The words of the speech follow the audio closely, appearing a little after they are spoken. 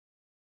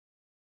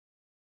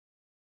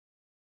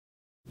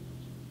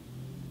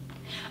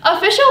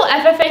Official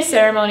FFA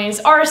ceremonies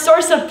are a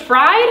source of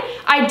pride,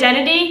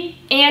 identity,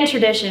 and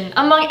tradition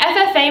among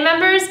FFA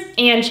members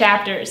and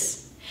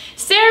chapters.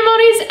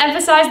 Ceremonies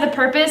emphasize the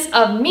purpose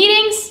of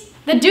meetings,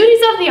 the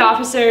duties of the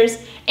officers,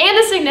 and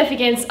the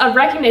significance of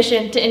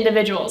recognition to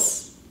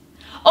individuals.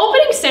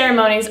 Opening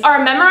ceremonies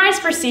are a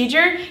memorized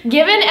procedure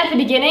given at the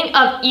beginning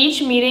of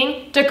each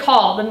meeting to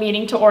call the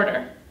meeting to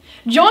order.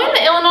 Join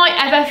the Illinois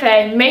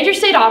FFA Major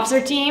State Officer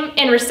Team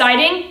in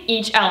reciting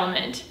each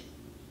element.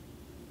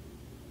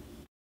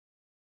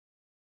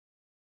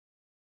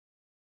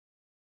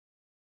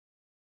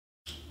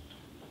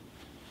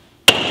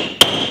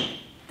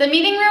 The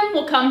meeting room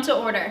will come to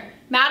order.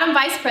 Madam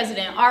Vice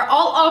President, are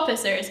all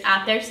officers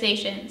at their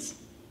stations?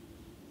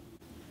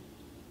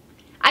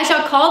 I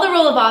shall call the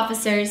roll of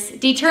officers,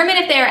 determine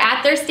if they are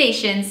at their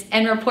stations,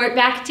 and report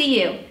back to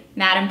you,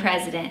 Madam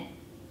President.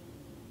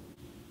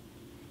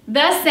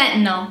 The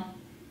Sentinel.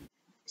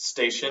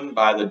 Stationed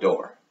by the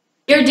door.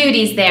 Your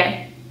duties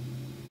there.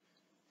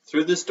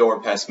 Through this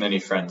door pass many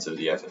friends of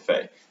the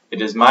FFA.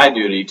 It is my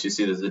duty to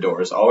see that the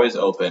door is always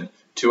open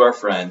to our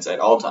friends at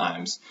all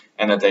times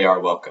and that they are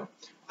welcome.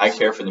 I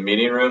care for the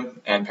meeting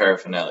room and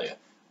paraphernalia.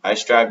 I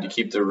strive to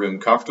keep the room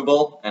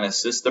comfortable and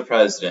assist the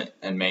President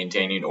in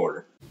maintaining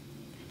order.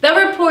 The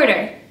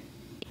Reporter.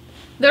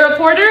 The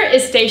reporter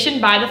is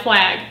stationed by the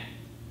flag.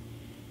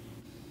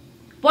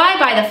 Why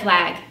by the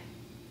flag?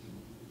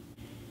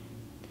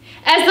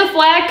 As the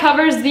flag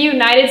covers the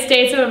United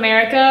States of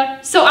America,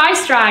 so I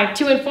strive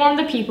to inform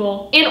the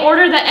people in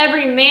order that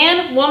every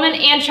man, woman,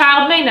 and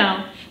child may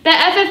know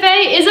that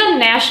FFA is a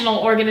national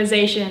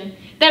organization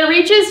that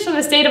reaches from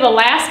the state of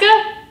Alaska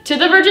to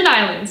the Virgin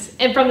Islands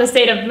and from the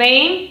state of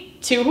Maine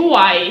to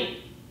Hawaii.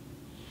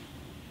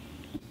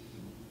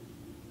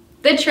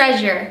 The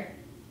Treasurer.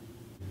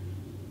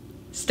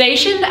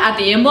 Stationed at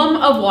the emblem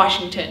of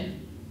Washington.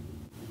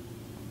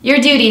 Your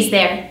duties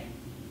there.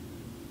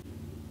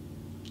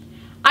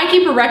 I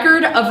keep a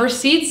record of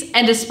receipts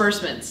and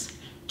disbursements,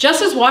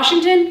 just as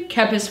Washington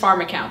kept his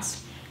farm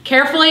accounts,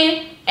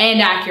 carefully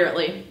and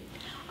accurately.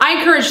 I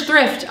encourage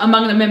thrift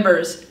among the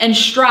members and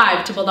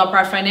strive to build up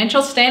our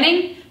financial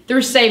standing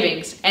through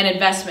savings and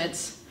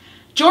investments.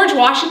 George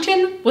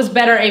Washington was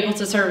better able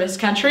to serve his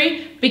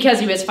country because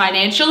he was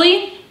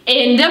financially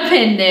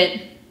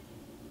independent.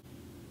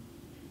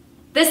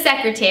 The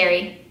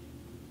Secretary.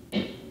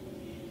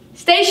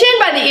 Stationed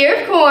by the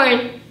ear of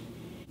corn.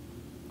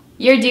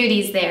 Your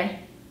duties there.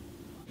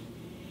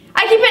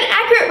 I keep an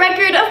accurate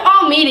record of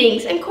all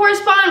meetings and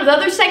correspond with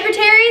other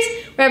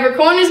secretaries wherever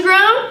corn is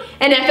grown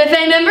and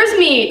FFA members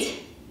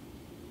meet.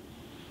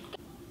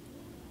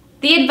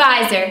 The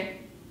Advisor.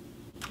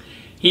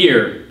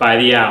 Here by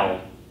the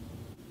owl.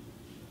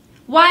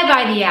 Why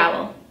by the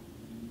owl?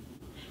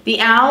 The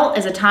owl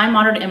is a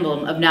time-honored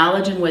emblem of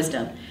knowledge and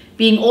wisdom.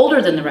 Being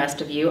older than the rest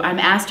of you, I'm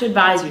asked to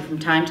advise you from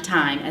time to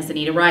time as the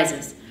need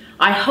arises.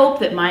 I hope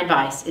that my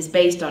advice is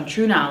based on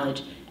true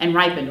knowledge and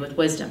ripened with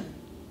wisdom.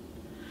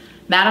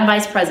 Madam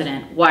Vice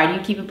President, why do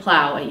you keep a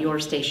plow at your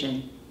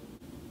station?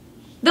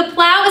 The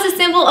plow is a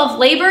symbol of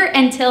labor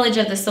and tillage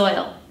of the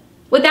soil.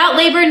 Without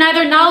labor,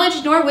 neither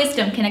knowledge nor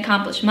wisdom can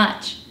accomplish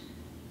much.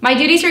 My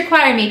duties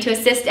require me to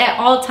assist at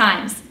all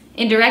times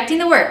in directing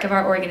the work of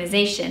our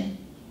organization.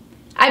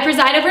 I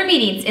preside over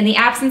meetings in the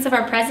absence of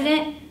our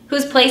President,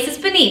 whose place is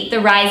beneath the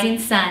rising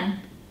sun.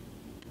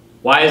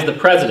 Why is the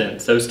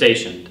President so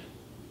stationed?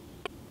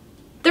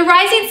 The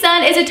rising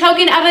sun is a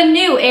token of a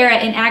new era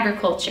in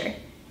agriculture.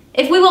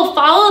 If we will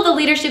follow the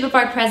leadership of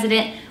our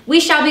President, we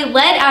shall be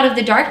led out of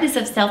the darkness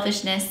of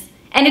selfishness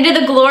and into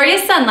the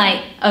glorious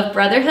sunlight of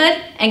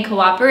brotherhood and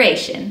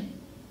cooperation.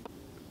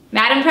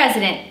 Madam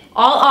President,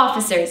 all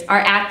officers are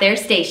at their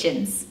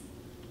stations.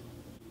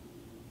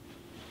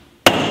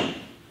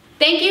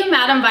 Thank you,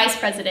 Madam Vice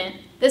President.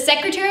 The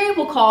Secretary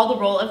will call the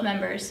roll of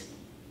members.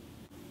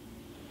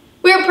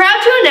 We are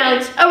proud to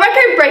announce a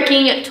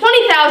record-breaking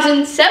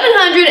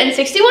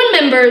 20,761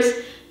 members,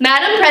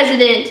 Madam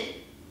President.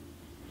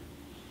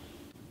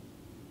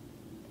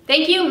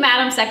 Thank you,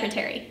 Madam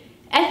Secretary.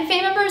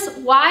 FFA members,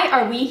 why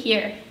are we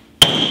here?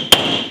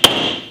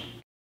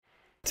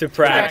 To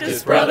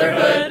practice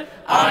brotherhood,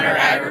 honor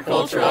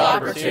agricultural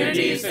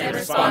opportunities and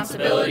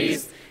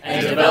responsibilities,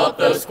 and develop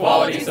those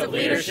qualities of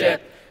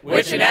leadership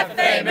which an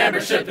FFA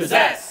membership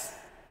possess.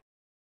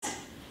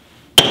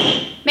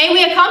 May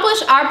we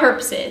accomplish our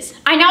purposes.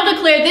 I now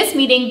declare this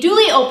meeting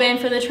duly open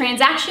for the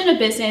transaction of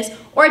business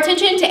or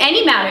attention to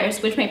any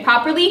matters which may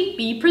properly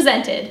be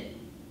presented.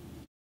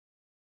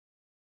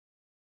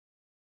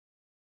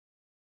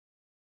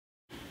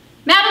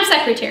 Madam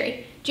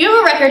Secretary, do you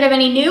have a record of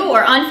any new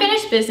or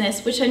unfinished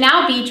business which should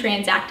now be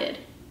transacted?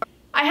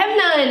 I have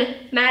none,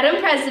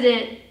 Madam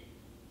President.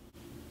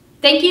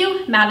 Thank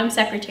you, Madam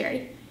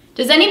Secretary.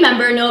 Does any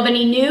member know of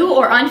any new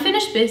or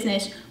unfinished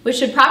business which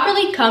should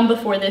properly come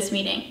before this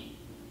meeting?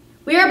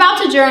 We are about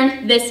to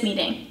adjourn this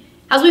meeting.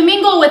 As we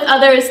mingle with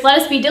others,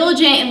 let us be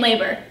diligent in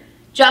labor,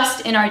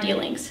 just in our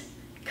dealings,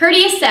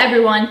 courteous to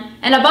everyone,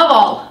 and above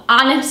all,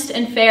 honest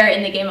and fair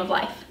in the game of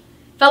life.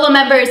 Fellow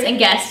members and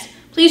guests,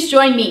 please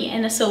join me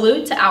in a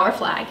salute to our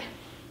flag.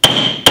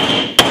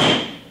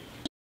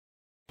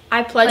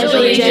 I pledge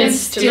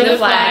allegiance to the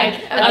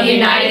flag of the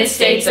United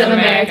States of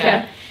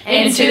America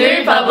and to the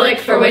republic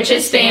for which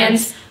it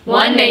stands,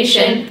 one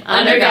nation,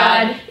 under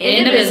God,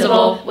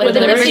 indivisible, with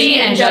liberty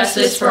and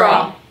justice for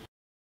all.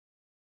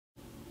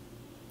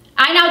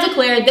 I now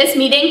declare this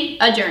meeting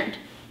adjourned.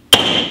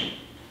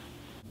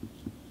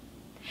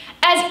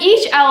 As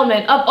each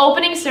element of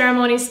opening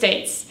ceremony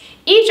states,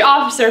 each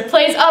officer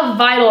plays a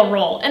vital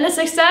role in the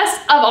success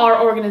of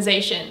our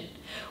organization.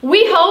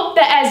 We hope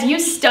that as you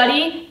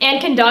study and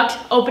conduct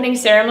opening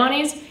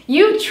ceremonies,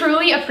 you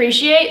truly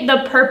appreciate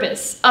the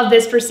purpose of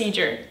this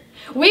procedure.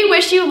 We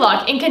wish you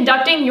luck in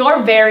conducting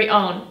your very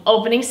own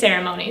opening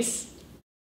ceremonies.